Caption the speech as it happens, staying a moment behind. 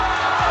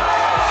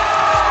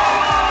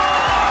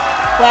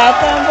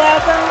Welcome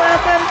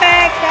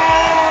back,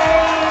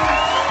 guys.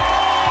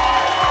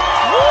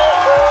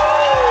 Woohoo!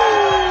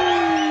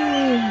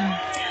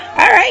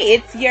 All right,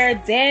 it's your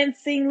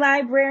dancing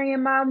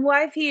librarian mom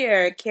wife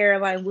here,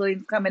 Caroline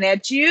Williams, coming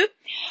at you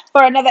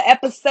for another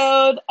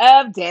episode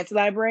of Dancing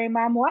Librarian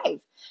Mom Wife.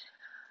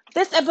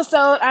 This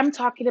episode, I'm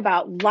talking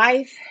about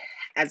life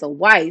as a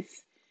wife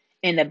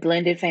in a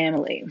blended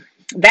family.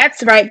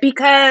 That's right,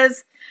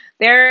 because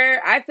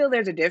I feel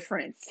there's a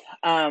difference,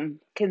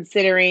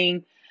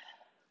 considering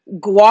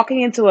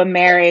walking into a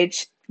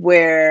marriage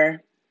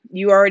where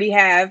you already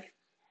have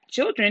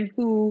children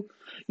who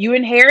you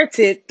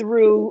inherited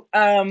through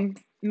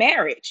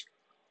marriage.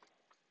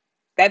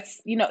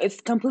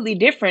 It's completely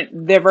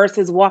different there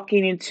versus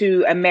walking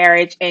into a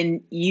marriage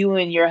and you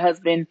and your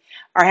husband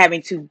are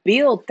having to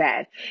build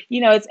that.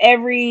 It's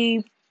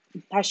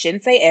I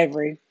shouldn't say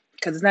every,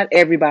 because it's not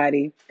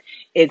everybody.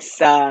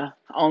 It's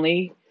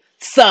only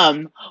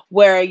some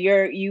where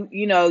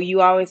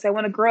you always say, I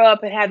want to grow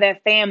up and have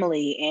that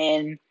family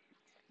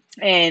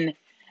and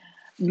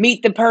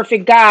meet the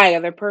perfect guy or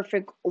the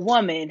perfect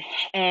woman,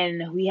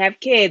 and we have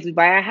kids, we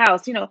buy a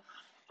house,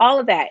 all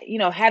of that,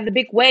 have the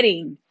big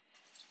wedding.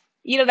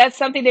 That's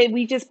something that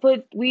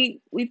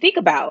we think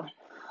about.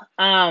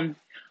 um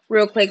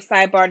Real quick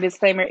sidebar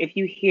disclaimer: if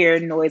you hear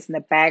noise in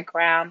the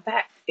background,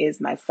 that is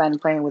my son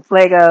playing with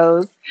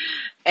Legos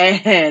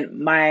and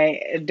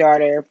my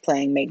daughter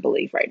playing make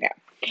believe right now.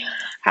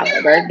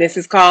 However, this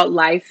is called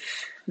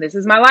life. This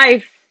is my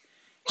life.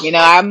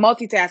 I'm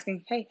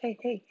multitasking.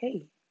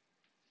 Hey,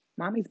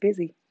 mommy's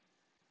busy.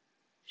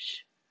 Shh.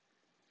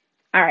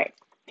 All right.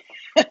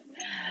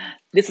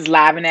 This is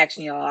live in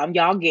action, y'all.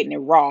 Y'all getting it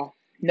raw,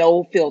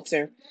 no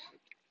filter.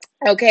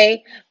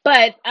 Okay,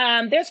 but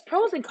there's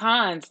pros and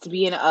cons to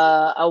being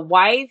a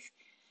wife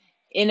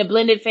in a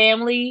blended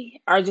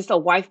family, or just a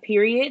wife.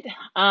 Period.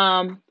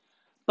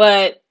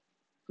 But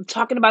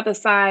talking about the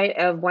side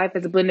of wife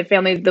as a blended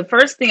family, the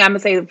first thing I'm gonna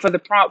say for the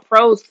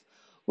pros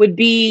would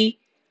be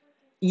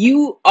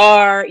you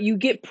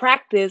get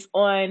practice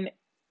on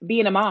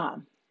being a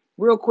mom,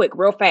 real quick,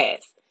 real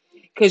fast,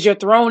 because you're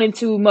thrown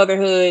into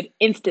motherhood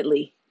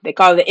instantly. They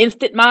call it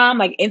instant mom,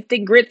 like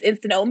instant grits,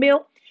 instant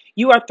oatmeal.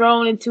 You are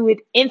thrown into it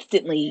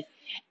instantly.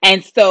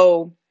 And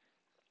so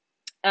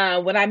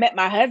when I met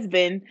my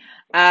husband,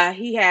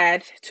 he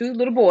had two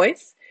little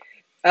boys.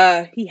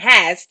 He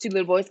has two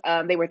little boys.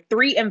 They were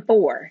 3 and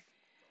 4.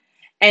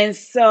 And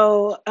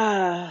so,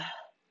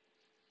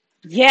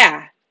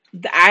 yeah,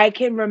 I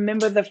can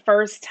remember the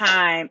first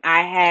time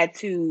I had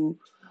to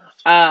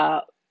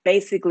uh,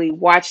 basically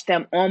watch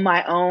them on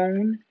my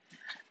own,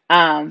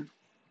 um,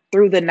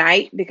 through the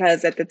night,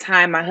 because at the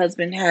time my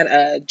husband had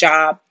a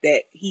job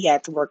that he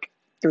had to work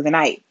through the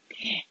night.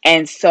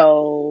 And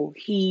so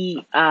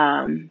he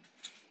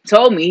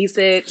told me, he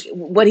said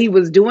what he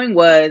was doing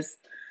was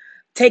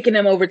taking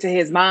them over to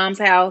his mom's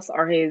house,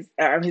 or his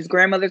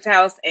grandmother's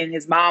house, and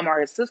his mom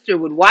or his sister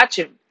would watch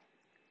him.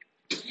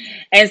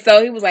 And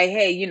so he was like,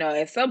 hey,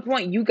 at some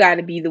point you got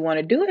to be the one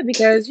to do it,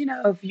 because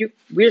if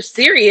we're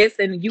serious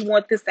and you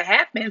want this to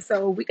happen,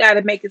 so we got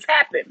to make this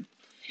happen.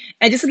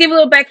 And just to give a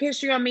little back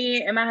history on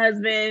me and my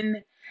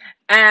husband,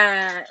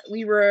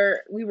 we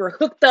were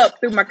hooked up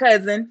through my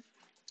cousin,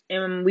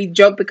 and we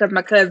joked because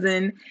my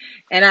cousin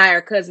and I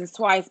are cousins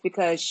twice,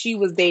 because she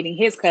was dating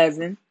his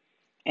cousin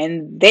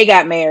and they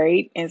got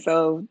married, and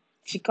so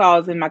she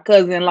calls him my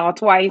cousin-in-law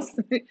twice.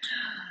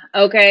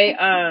 Okay,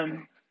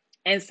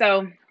 and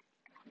so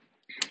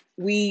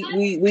we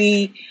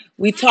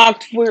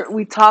talked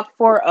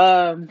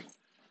for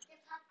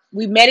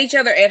we met each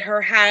other at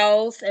her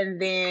house, and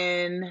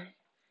then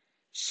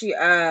she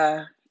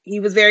he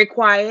was very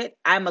quiet.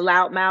 I'm a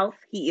loudmouth.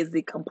 He is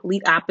the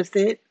complete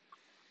opposite.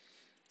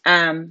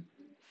 Um,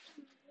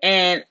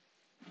 and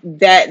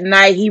that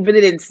night he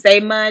really didn't say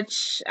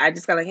much. I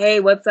just got like, hey,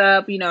 what's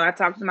up? I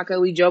talked to my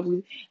cousin. We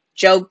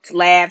joked,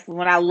 laughed.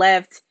 When I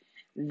left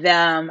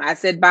them, I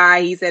said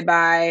bye. He said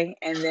bye,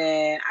 and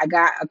then I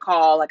got a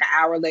call like an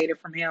hour later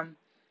from him.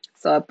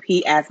 So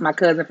he asked my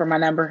cousin for my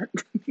number.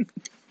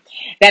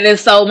 That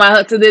is so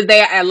my to this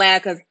day I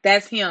laugh, because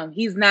that's him.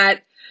 He's not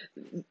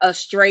a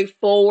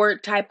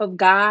straightforward type of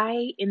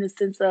guy in the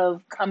sense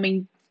of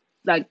coming,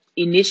 like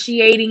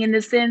initiating in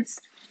the sense.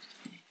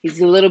 He's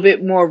a little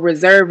bit more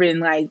reserved and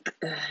like,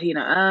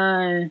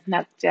 not.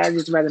 I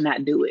just rather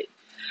not do it.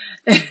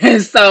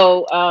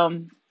 So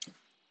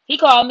he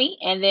called me,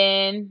 and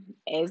then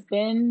it's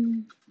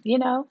been,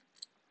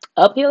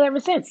 uphill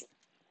ever since.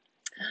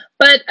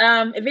 But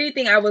if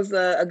anything, I was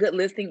a good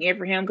listening ear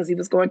for him, because he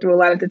was going through a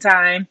lot at the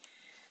time.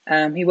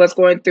 He was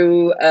going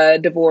through a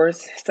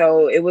divorce,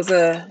 so I was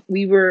a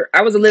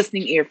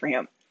listening ear for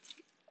him,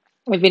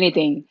 if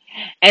anything.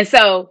 And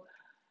so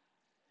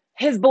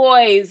his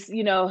boys,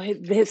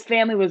 his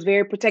family was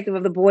very protective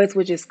of the boys,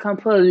 which is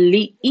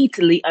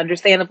completely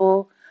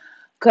understandable,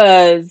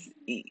 because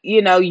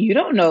you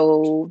don't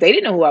know, they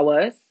didn't know who I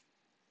was,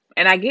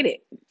 and I get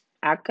it.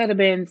 I could have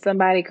been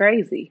somebody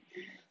crazy.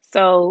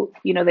 So,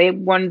 they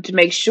wanted to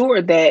make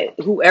sure that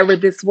whoever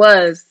this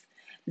was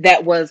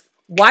that was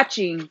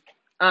watching,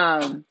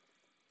 um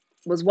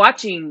was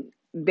watching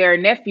their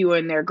nephew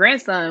and their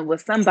grandson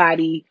with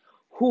somebody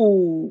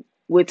who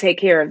would take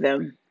care of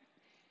them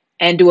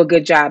and do a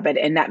good job at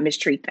it and not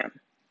mistreat them.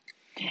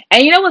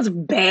 And you know what's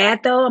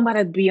bad though? I'm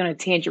gonna be on a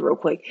tangent real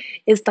quick.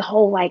 It's the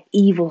whole like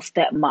evil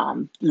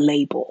stepmom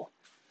label.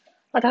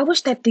 Like I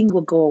wish that thing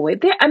would go away.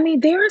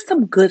 There are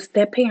some good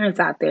step parents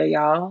out there,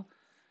 y'all.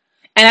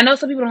 And I know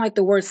some people don't like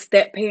the word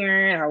step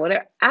parent or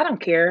whatever. I don't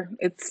care.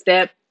 It's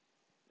step,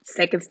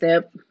 second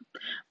step,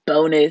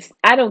 bonus.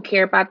 I don't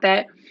care about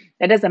that.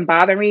 That doesn't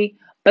bother me.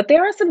 But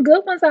there are some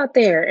good ones out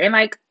there. And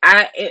like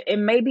it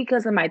may be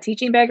because of my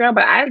teaching background,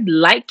 but I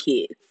like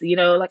kids,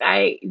 like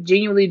I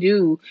genuinely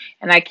do.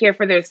 And I care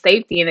for their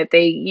safety and that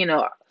they,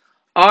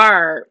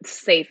 are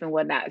safe and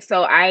whatnot.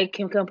 So I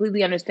can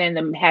completely understand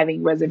them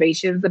having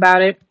reservations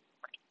about it.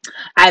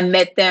 I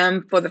met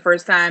them for the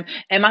first time.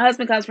 And my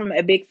husband comes from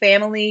a big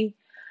family.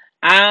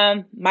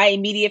 My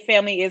immediate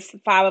family is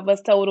five of us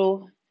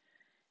total.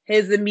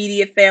 His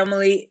immediate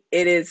family,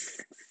 it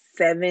is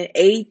seven,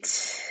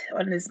 eight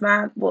on his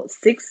mom. Well,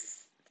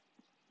 six,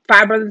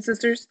 five brothers and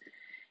sisters,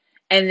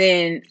 and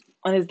then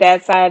on his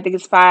dad's side, I think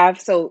it's five.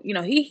 So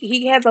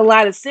he has a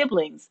lot of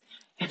siblings.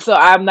 So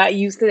I'm not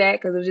used to that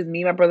because it's just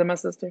me, my brother, my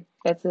sister.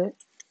 That's it.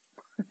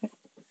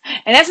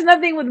 And that's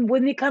another thing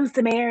when it comes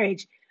to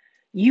marriage.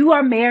 You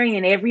are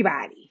marrying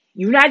everybody.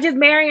 You're not just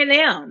marrying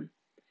them.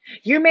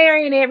 You're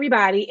marrying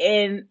everybody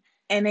and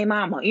a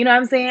mama. You know what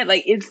I'm saying?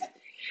 Like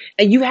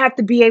and you have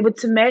to be able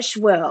to mesh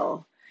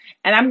well.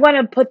 And I'm going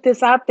to put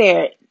this out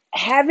there: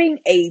 having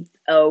a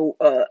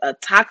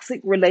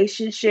toxic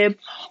relationship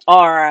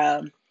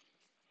or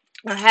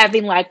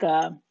having like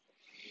a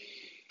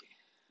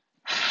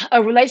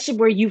relationship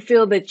where you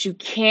feel that you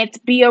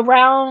can't be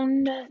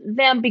around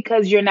them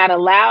because you're not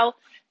allowed.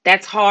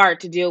 That's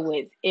hard to deal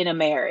with in a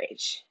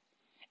marriage,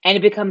 and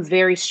it becomes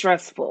very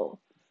stressful.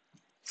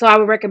 So I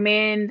would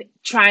recommend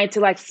trying to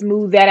like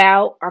smooth that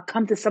out or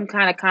come to some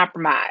kind of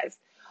compromise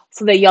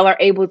so that y'all are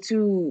able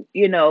to,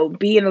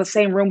 be in the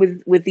same room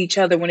with each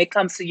other when it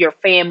comes to your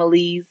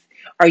families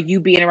or you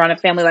being around a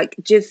family. Like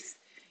just,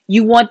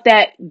 you want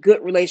that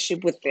good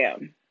relationship with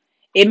them.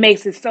 It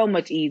makes it so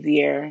much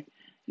easier.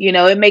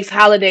 It makes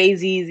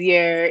holidays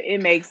easier.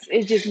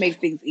 It just makes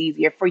things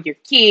easier for your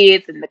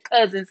kids and the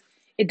cousins.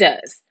 It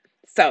does.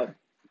 So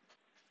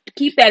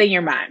keep that in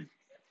your mind.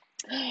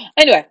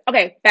 Anyway,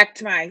 okay, back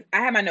to I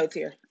have my notes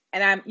here.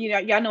 And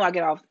y'all know I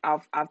get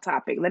off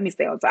topic. Let me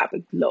stay on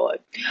topic, Lord.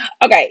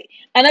 Okay,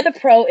 another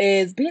pro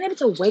is being able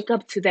to wake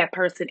up to that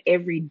person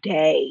every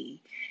day.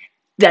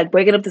 Like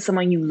waking up to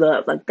someone you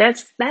love. Like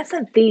that's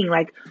a thing.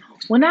 Like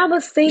when I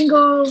was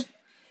single,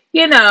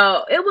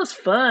 it was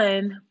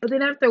fun. But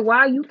then after a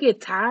while, you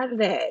get tired of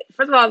that.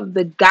 First of all,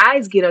 the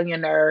guys get on your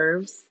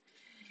nerves.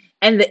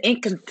 And the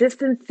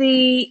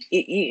inconsistency,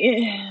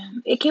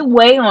 it can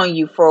weigh on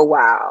you for a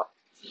while.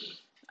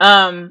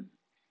 Um,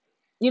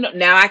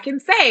 now I can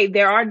say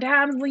there are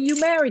times when you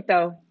married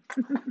though,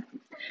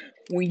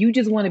 when you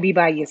just want to be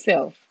by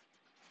yourself.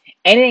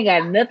 And it ain't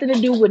got nothing to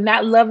do with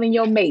not loving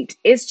your mate.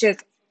 It's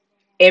just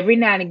every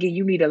now and again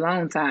you need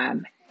alone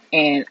time.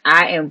 And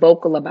I am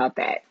vocal about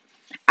that.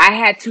 I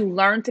had to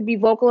learn to be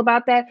vocal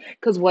about that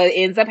because what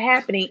ends up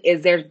happening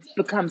is there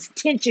becomes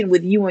tension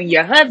with you and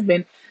your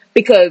husband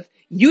because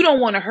you don't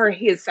want to hurt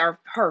his or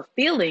her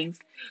feelings.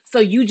 So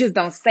you just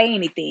don't say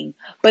anything.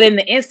 But in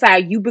the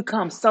inside, you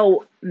become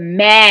so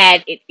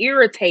mad and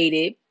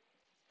irritated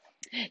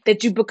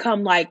that you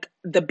become like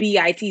the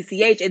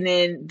bitch, and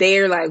then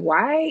they're like,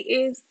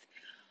 what's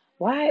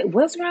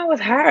wrong with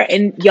her?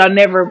 And y'all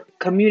never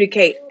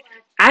communicate.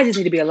 I just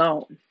need to be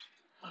alone.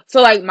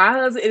 So like my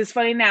husband, it's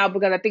funny now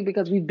because I think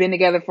because we've been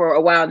together for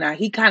a while now,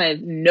 he kind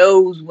of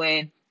knows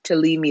when to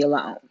leave me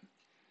alone.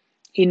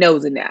 He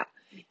knows it now.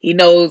 He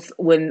knows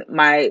when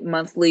my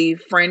monthly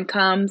friend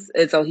comes,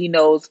 and so he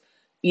knows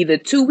either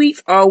 2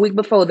 weeks or a week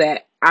before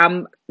that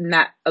I'm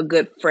not a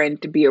good friend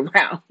to be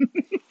around.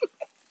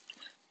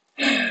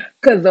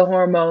 Because the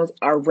hormones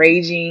are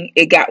raging.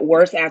 It got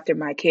worse after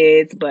my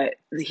kids, but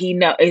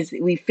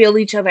we feel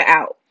each other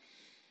out.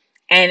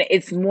 And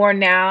it's more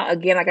now,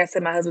 again, like I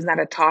said, my husband's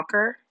not a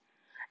talker.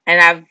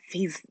 And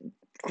he's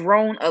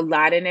grown a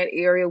lot in that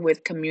area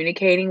with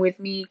communicating with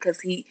me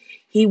because he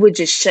would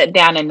just shut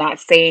down and not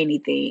say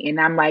anything. And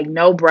I'm like,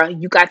 no, bro,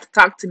 you got to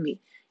talk to me.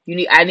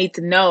 I need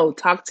to know,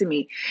 talk to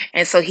me.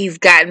 And so he's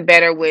gotten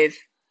better with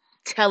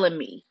telling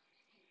me.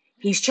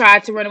 He's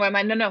tried to run away. I'm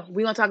like, no,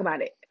 we gonna talk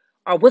about it.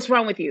 Or what's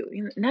wrong with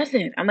you?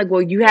 Nothing. I'm like,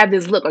 well, you have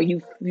this look, or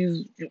you're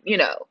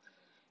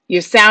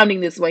sounding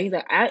this way. He's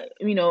like,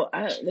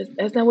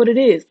 that's not what it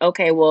is.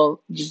 Okay,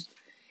 well,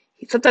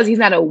 sometimes he's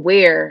not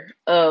aware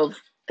of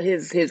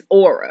his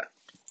aura,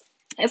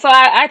 and so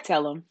I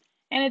tell him,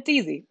 and it's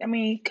easy. I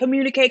mean,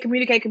 communicate,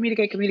 communicate,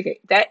 communicate,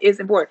 communicate. That is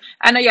important.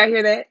 I know y'all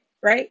hear that,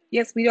 right?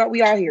 Yes, we all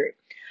hear it.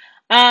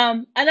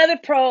 Another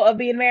pro of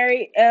being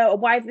married, a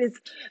wife, is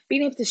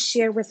being able to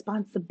share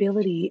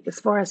responsibility as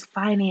far as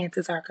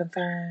finances are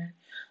concerned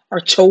or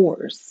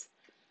chores.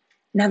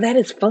 Now that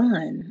is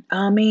fun.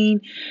 I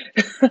mean,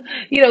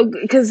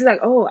 because he's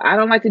like, oh, I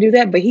don't like to do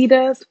that, but he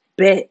does.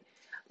 Bet.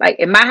 Like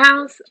in my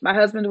house, my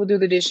husband will do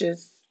the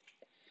dishes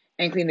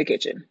and clean the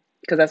kitchen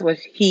because that's what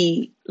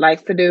he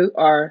likes to do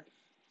or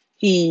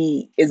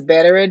he is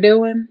better at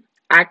doing.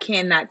 I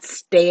cannot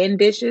stand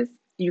dishes.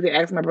 You can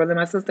ask my brother,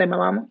 my sister, and my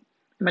mama,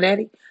 my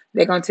daddy.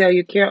 They're gonna tell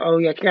you, Carol. Oh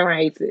yeah, Caroline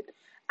hates it.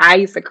 I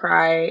used to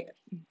cry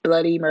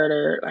bloody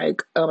murder.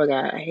 Like, oh my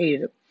god, I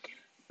hated it.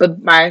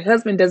 But my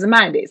husband doesn't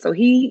mind it, so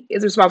he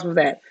is responsible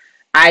for that.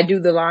 I do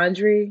the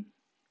laundry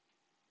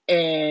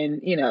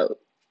and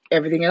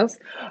everything else,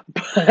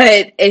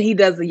 and he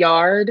does the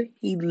yard.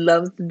 He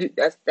loves to do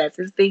that's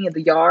his thing in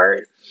the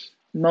yard,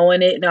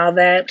 mowing it and all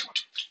that.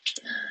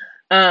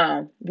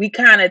 We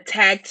kind of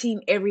tag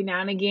team every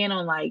now and again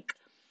on like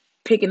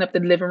picking up the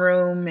living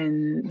room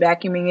and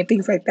vacuuming and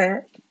things like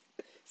that.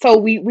 So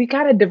we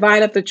kind of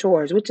divide up the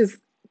chores, which is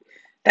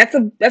that's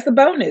a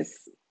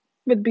bonus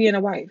with being a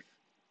wife,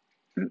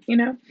 you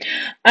know.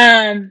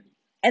 Um,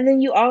 and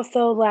then you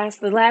also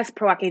the last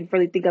pro I can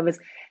really think of is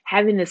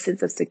having a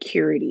sense of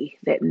security,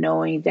 that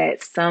knowing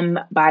that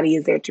somebody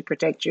is there to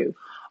protect you,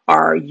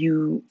 or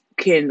you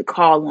can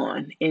call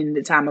on in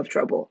the time of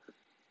trouble.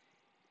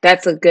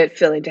 That's a good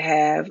feeling to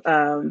have.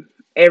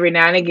 Every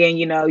now and again,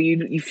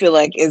 you feel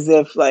like as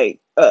if like,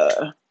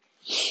 what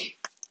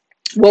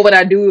would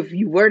I do if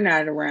you were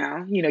not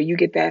around? You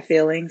get that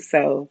feeling.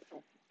 So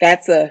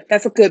that's a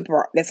good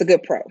pro. That's a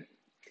good pro.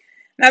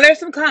 Now there's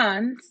some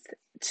cons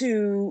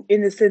to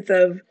in the sense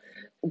of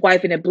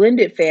wife in a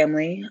blended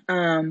family.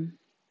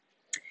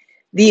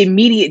 The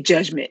immediate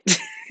judgment.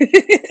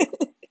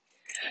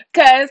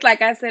 Because,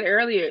 like I said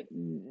earlier,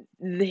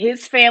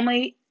 his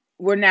family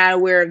were not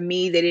aware of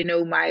me. They didn't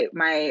know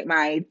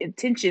my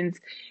intentions.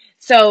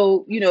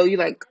 So you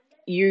like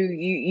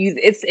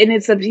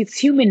it's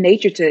human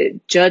nature to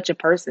judge a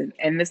person,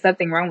 and there's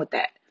nothing wrong with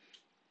that.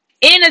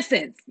 In a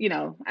sense,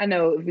 I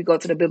know if we go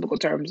to the biblical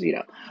terms,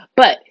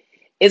 but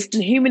it's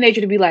the human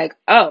nature to be like,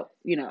 oh,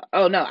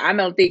 oh no, I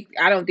don't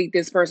think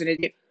this person is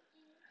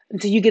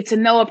until you get to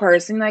know a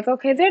person, like,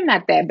 okay, they're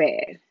not that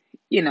bad.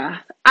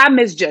 I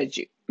misjudge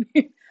you.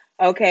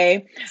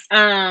 Okay.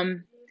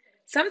 Um,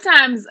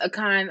 Sometimes a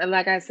kind,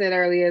 like I said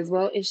earlier as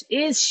well,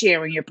 is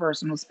sharing your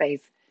personal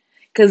space.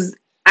 Because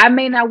I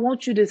may not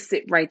want you to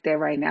sit right there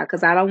right now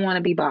because I don't want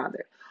to be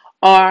bothered.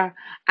 Or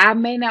I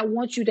may not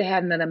want you to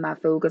have none of my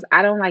food because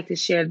I don't like to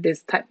share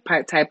this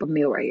type of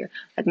meal right here.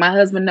 Like my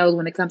husband knows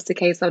when it comes to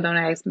queso, don't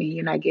ask me.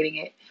 You're not getting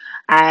it.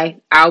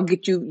 I'll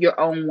get you your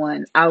own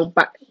one. I'll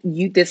buy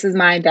you. This is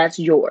mine. That's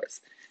yours.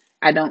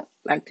 I don't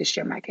like to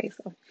share my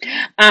queso.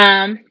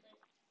 Um,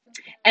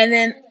 and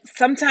then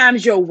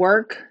sometimes your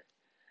work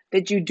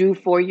that you do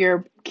for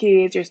your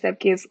kids, your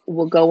stepkids,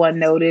 will go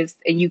unnoticed,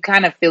 and you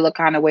kind of feel a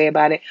kind of way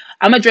about it.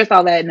 I'm gonna address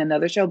all that in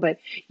another show, but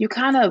you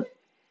kind of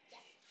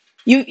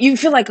you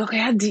feel like, okay,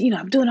 I'm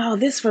doing all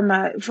this for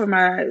my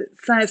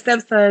son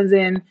stepsons,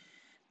 and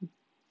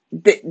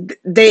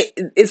they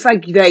it's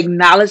like the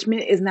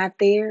acknowledgement is not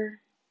there,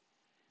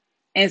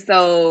 and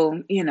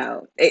so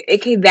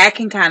it can that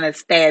can kind of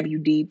stab you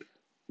deep,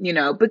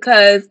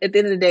 because at the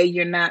end of the day,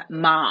 you're not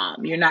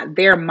mom, you're not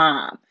their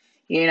mom,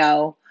 you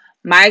know.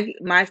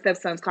 My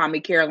stepsons call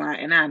me Caroline,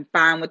 and I'm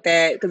fine with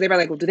that because they're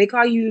like, well, do they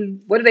call you?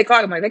 What do they call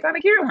them? Like they call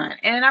me Caroline,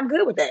 and I'm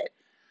good with that.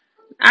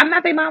 I'm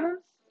not their mama,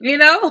 you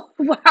know.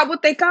 Why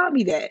would they call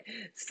me that?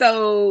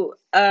 So,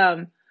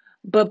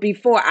 but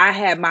before I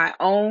had my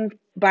own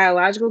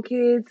biological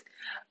kids,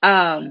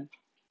 um,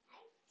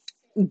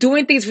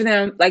 doing things for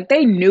them, like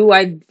they knew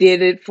I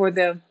did it for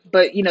them,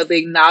 but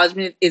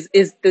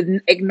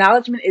the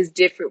acknowledgement is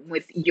different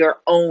with your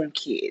own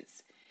kids.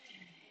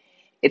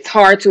 It's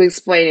hard to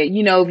explain it.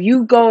 If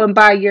you go and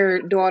buy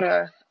your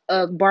daughter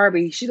a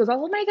Barbie, she goes,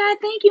 "Oh my God,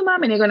 thank you,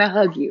 mom," and they're gonna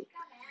hug you.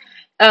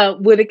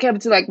 When it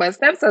comes to like my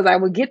stepsons, I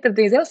would get them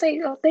things. They'll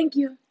say, "Oh, thank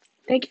you,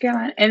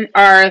 Caroline," and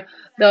or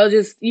they'll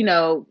just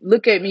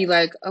look at me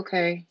like,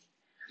 "Okay."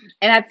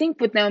 And I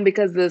think with them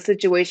because the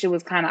situation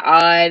was kind of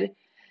odd.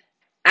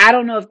 I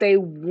don't know if they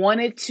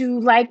wanted to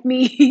like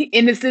me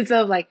in the sense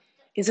of like,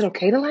 is it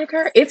okay to like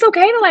her? It's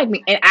okay to like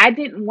me, and I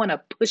didn't want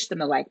to push them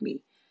to like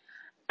me.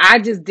 I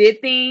just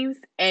did things,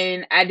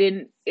 and I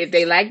didn't. If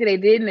they liked it, they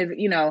didn't.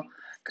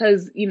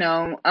 Because you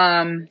don't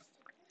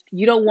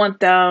want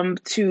them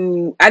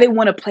to. I didn't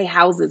want to play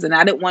houses, and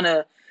I didn't want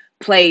to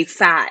play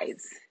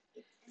sides.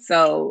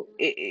 So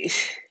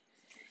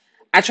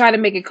I try to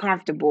make it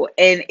comfortable,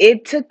 and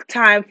it took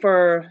time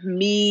for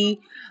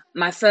me,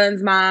 my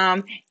son's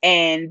mom,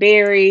 and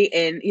Barry,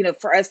 and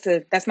for us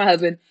to. That's my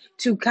husband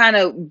to kind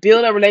of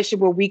build a relationship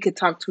where we could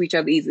talk to each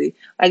other easily.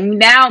 Like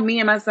now, me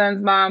and my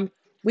son's mom,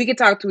 we could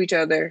talk to each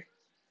other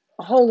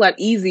a whole lot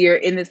easier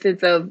in the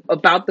sense of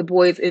about the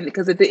boys, and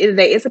because at the end of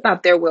the day, it's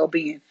about their well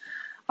being.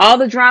 All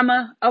the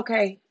drama,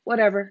 okay,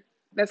 whatever,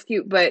 that's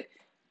cute, but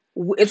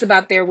it's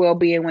about their well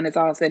being when it's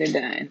all said and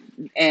done,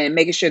 and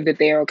making sure that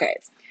they're okay.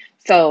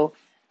 So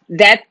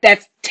that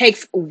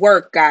takes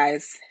work,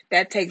 guys.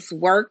 That takes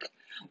work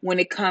when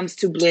it comes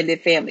to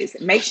blended families.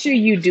 Make sure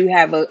you do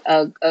have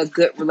a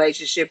good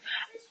relationship.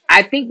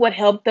 I think what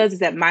helped us is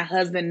that my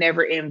husband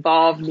never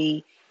involved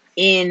me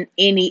in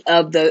any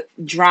of the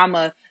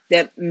drama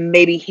that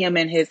maybe him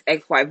and his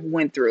ex-wife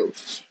went through,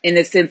 in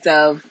the sense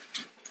of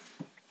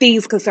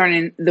things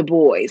concerning the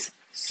boys.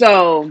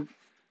 So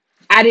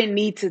I didn't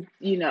need to,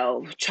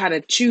 try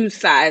to choose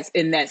sides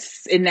in that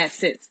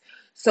sense.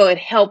 So it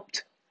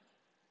helped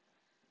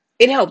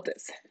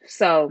us.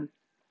 So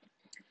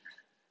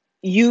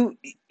you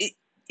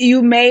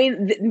you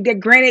made,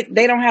 granted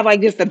they don't have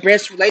like just the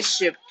best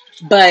relationship,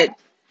 but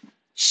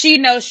she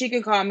knows she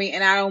can call me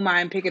and I don't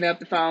mind picking up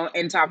the phone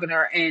and talking to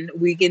her, and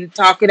we can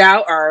talk it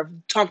out or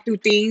talk through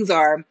things,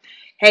 or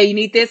hey, you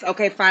need this?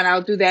 Okay, fine,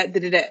 I'll do that.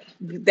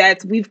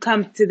 That's, we've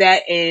come to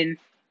that, and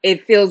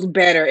it feels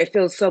better. It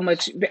feels so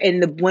much,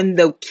 and when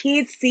the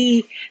kids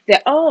see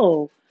that,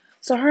 oh,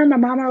 so her and my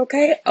mom are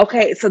okay?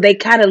 Okay, so they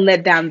kind of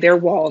let down their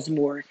walls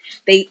more.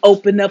 They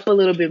open up a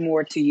little bit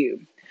more to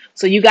you.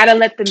 So you got to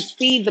let them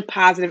see the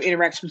positive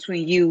interaction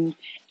between you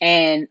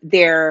and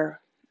their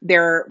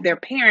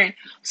parent,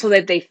 so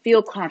that they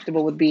feel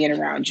comfortable with being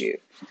around you.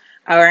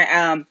 All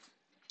right.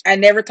 I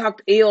never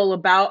talked ill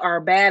about or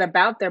bad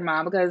about their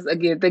mom, because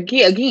again,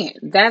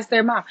 that's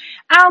their mom.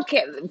 I don't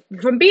care.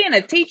 From being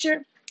a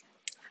teacher,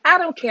 I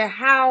don't care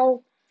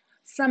how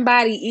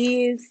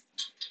somebody is.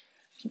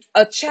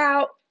 A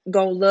child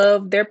gonna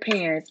love their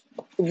parents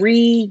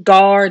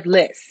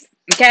regardless.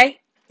 Okay.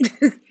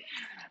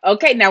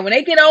 Okay. Now, when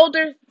they get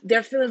older,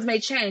 their feelings may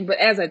change, but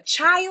as a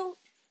child,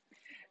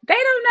 they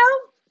don't know.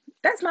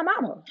 That's my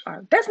mama.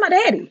 Or that's my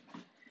daddy.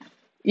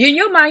 You, in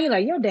your mind, you're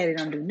like, your daddy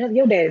don't do nothing.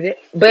 Your daddy did.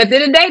 But at the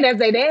end of the day, that's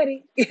their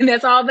daddy. And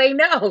that's all they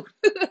know.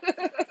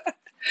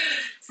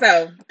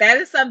 So that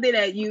is something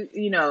that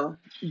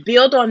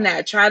build on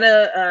that. Try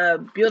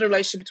to build a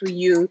relationship between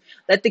you.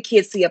 Let the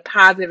kids see a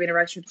positive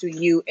interaction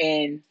between you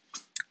and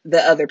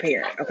the other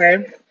parent.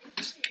 Okay.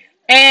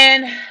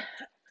 And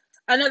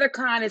another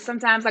con is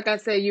sometimes, like I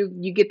said,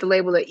 you get the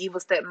label of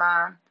evil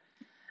stepmom.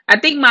 I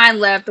think mine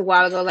left a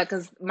while ago, like,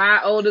 cause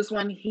my oldest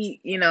one,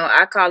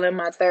 I call him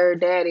my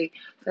third daddy,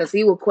 cause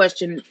he will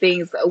question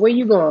things. Where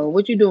you going?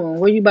 What you doing?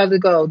 Where you about to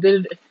go?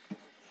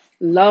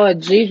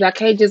 Lord Jesus, I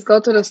can't just go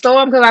to the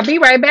store because I'll be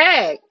right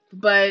back.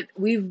 But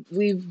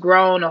we've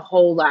grown a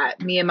whole lot.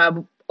 Me and my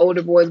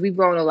older boys, we've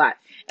grown a lot.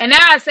 And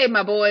now I say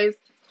my boys,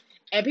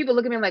 and people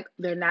look at me like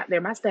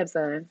they're my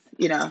stepsons,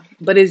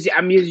 But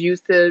I'm just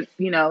used to,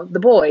 the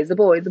boys, the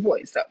boys, the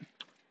boys. So,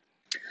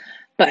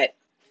 but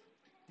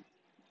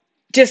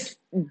just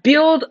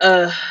build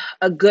a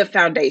good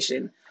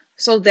foundation,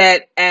 so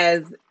that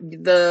as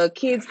the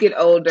kids get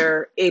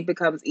older, it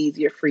becomes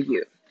easier for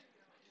you.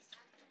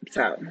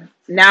 So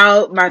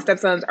now my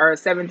stepsons are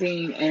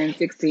 17 and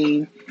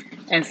 16,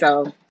 and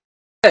so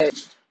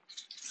that's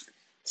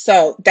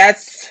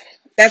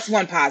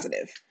one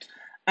positive.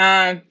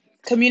 um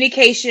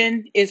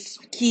Communication is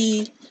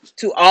key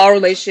to all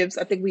relationships.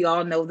 I think we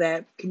all know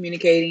that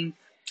communicating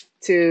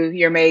to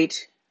your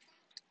mate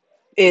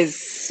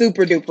is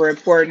super duper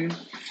important.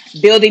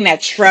 Building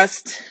that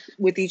trust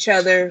with each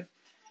other,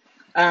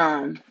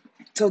 um,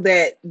 so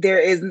that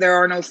there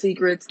are no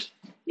secrets.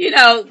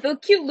 The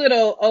cute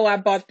little, oh, I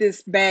bought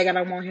this bag, I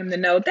don't want him to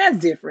know. That's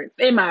different.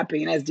 In my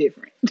opinion, that's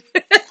different.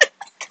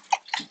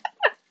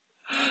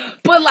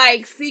 But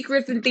like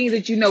secrets and things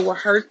that will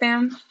hurt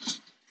them,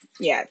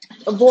 yeah,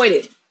 avoid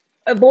it.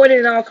 Avoid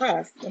it at all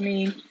costs. I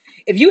mean,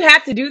 if you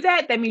have to do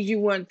that, that means you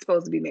weren't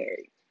supposed to be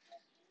married.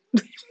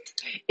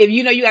 If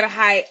you got to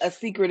hide a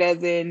secret,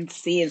 as in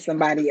seeing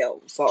somebody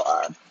else, or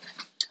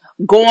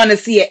going to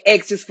see an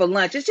ex just for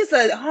lunch, it's just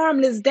a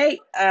harmless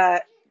date.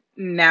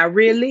 Not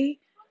really.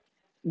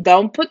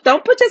 Don't put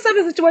yourself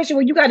in a situation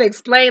where you got to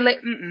explain. Like,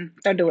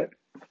 don't do it.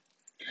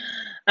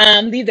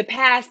 Leave the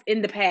past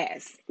in the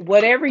past.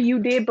 Whatever you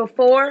did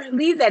before,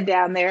 leave that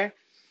down there.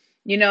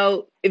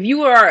 If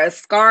you are a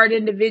scarred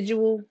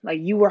individual,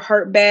 like you were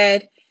hurt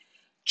bad,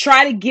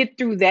 try to get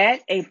through that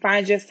and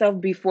find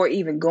yourself before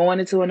even going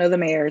into another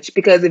marriage.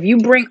 Because if you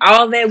bring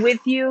all that with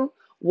you,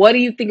 what do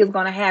you think is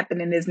going to happen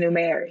in this new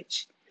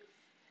marriage?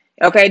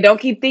 Okay, don't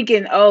keep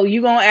thinking, oh,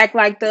 you going to act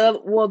like the other.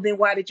 Well, then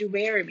why did you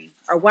marry me?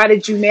 Or why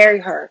did you marry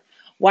her?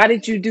 Why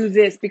did you do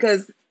this?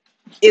 Because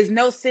there's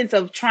no sense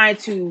of trying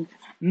to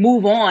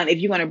move on if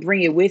you're going to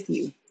bring it with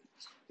you.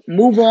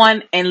 Move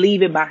on and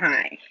leave it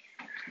behind.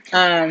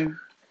 Um,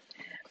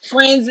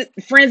 friends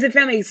and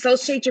family,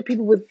 associate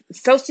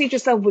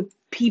yourself with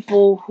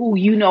people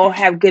who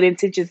have good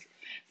intentions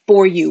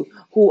for you,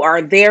 who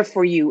are there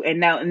for you, and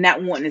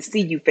not wanting to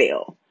see you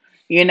fail.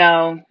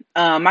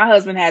 My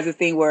husband has a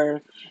thing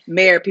where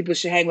married people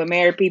should hang with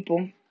married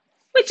people,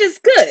 which is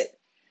good.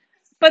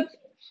 But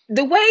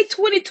the way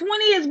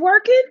 2020 is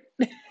working,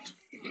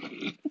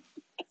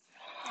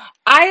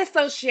 I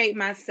associate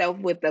myself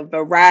with a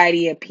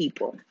variety of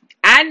people.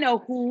 I know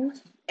who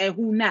and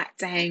who not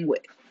to hang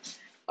with.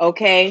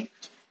 Okay.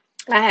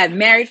 I have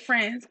married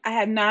friends. I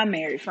have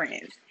non-married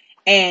friends.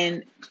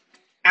 And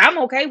I'm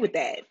okay with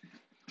that.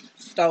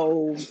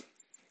 So,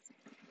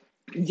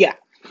 yeah.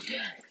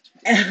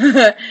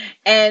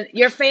 And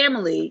your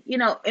family,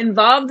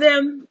 involve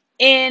them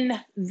in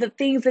the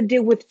things that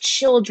deal with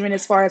children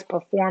as far as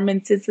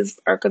performances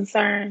are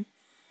concerned.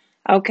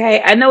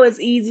 Okay, I know it's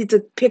easy to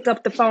pick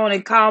up the phone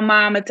and call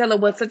mom and tell her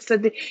what such.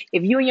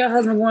 If you and your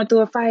husband going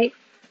through a fight,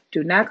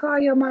 do not call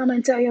your mom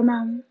and tell your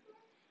mom,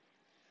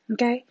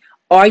 okay?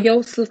 Or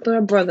your sister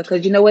or brother,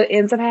 because you know what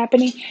ends up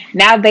happening?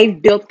 Now they've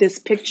built this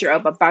picture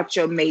up about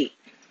your mate,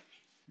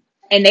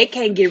 and they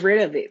can't get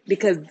rid of it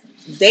because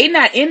they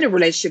not in the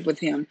relationship with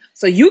him.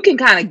 So you can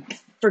kind of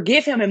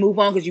forgive him and move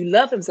on because you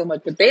love him so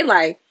much. But they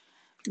like,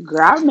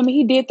 girl, I remember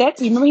he did that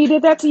to you. Remember he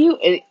did that to you?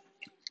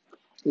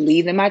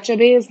 Leave them out your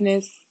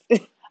business.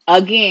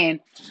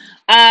 Again,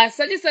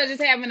 such and such is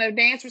having a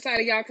dance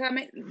recital. Y'all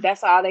coming?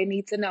 That's all they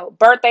need to know.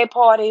 Birthday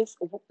parties,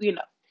 you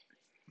know.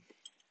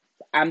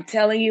 I'm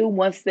telling you,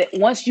 once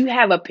you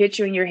have a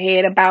picture in your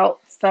head about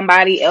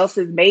somebody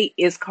else's mate,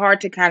 it's hard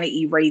to kind of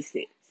erase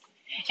it.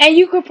 And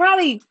you could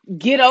probably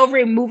get over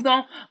it and move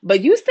on,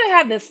 but you still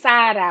have the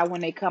side eye when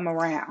they come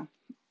around.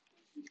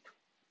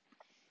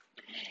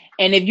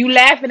 And if you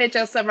laughing at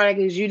yourself right,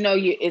 because you know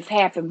it's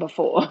happened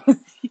before.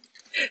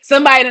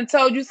 Somebody done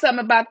told you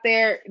something about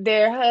their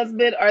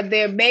husband or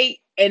their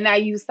mate, and now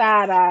you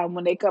side eye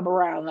when they come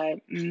around.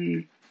 Like, yeah,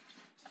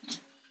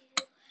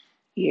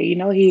 you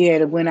know he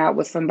had went out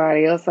with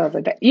somebody else the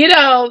other day. You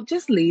know,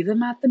 just leave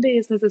them out the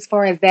business as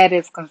far as that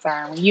is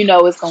concerned. You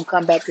know it's gonna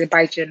come back to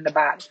bite you in the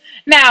bottom.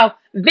 Now,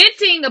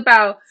 venting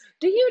about,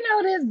 do you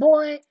know this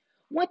boy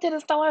went to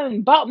the store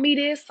and bought me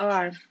this,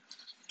 or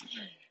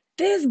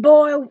this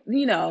boy,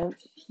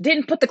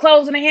 didn't put the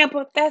clothes in the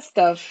hamper. That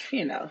stuff,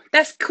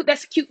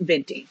 that's cute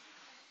venting.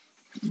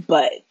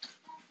 But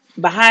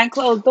behind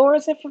closed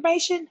doors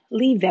information,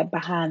 leave that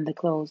behind the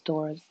closed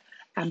doors.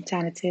 I'm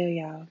trying to tell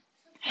y'all.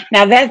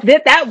 Now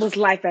that was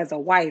life as a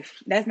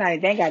wife. That's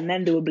not they ain't got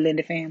nothing to do with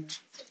blended family.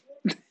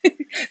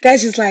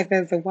 That's just life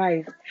as a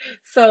wife.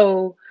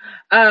 So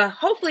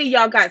hopefully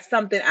y'all got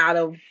something out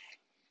of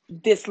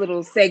this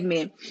little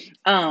segment.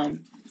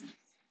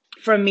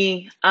 For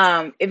me,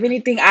 if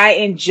anything, I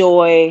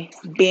enjoy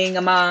being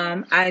a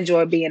mom. I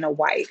enjoy being a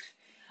wife.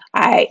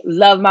 I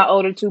love my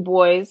older two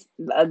boys.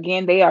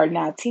 Again, they are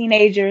now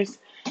teenagers.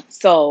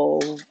 So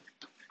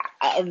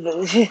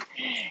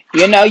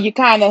you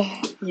kind of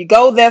you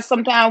go there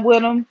sometime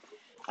with them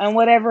and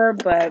whatever,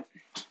 but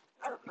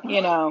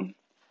you know,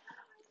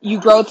 you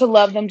grow to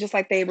love them just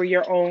like they were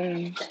your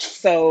own.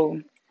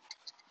 So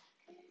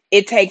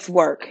it takes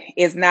work.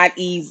 It's not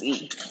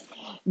easy.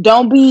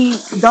 Don't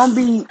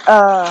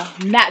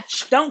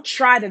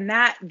try to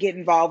not get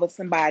involved with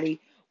somebody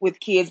with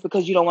kids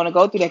because you don't want to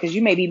go through that because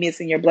you may be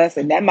missing your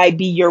blessing. That might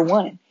be your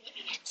one.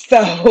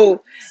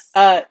 So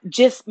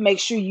just make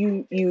sure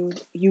you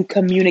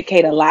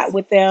communicate a lot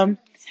with them,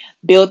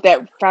 build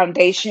that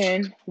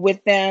foundation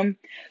with them.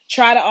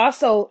 Try to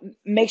also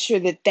make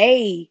sure that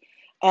they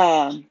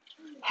um,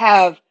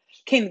 have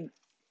can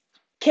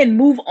can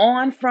move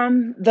on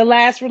from the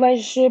last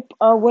relationship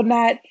or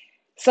whatnot,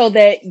 so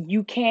that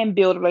you can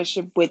build a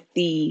relationship with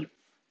the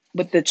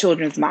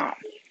children's mom.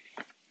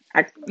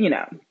 I you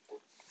know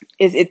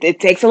it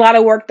takes a lot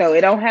of work though.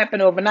 It don't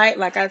happen overnight.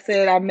 Like I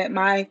said, I met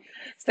my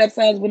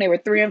stepsons when they were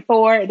 3 and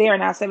 4. They are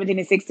now 17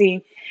 and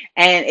 16,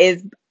 and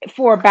is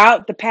for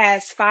about the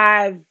past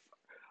 5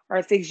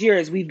 or 6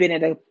 years we've been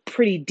at a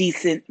pretty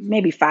decent,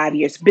 maybe 5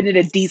 years, been in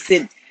a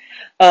decent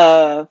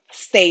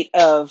state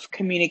of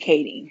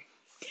communicating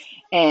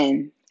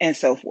and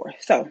so forth.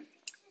 So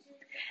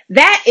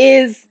that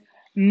is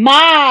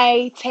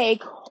my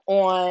take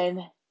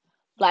on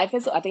life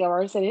as, I think I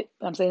already said it.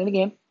 I'm saying it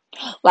again.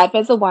 Life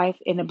as a wife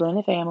in a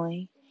blended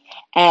family.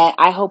 And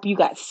I hope you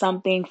got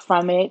something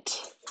from it.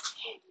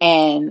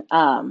 And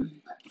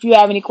if you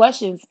have any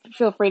questions,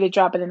 feel free to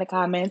drop it in the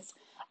comments.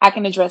 I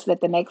can address it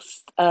at the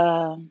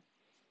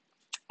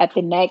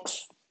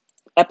next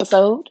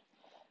episode,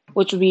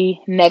 which will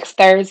be next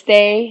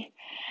Thursday.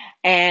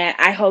 And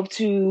I hope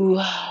to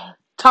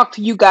talk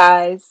to you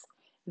guys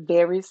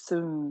very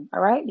soon.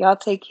 All right. Y'all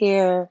take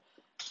care.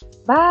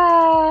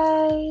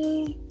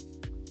 Bye.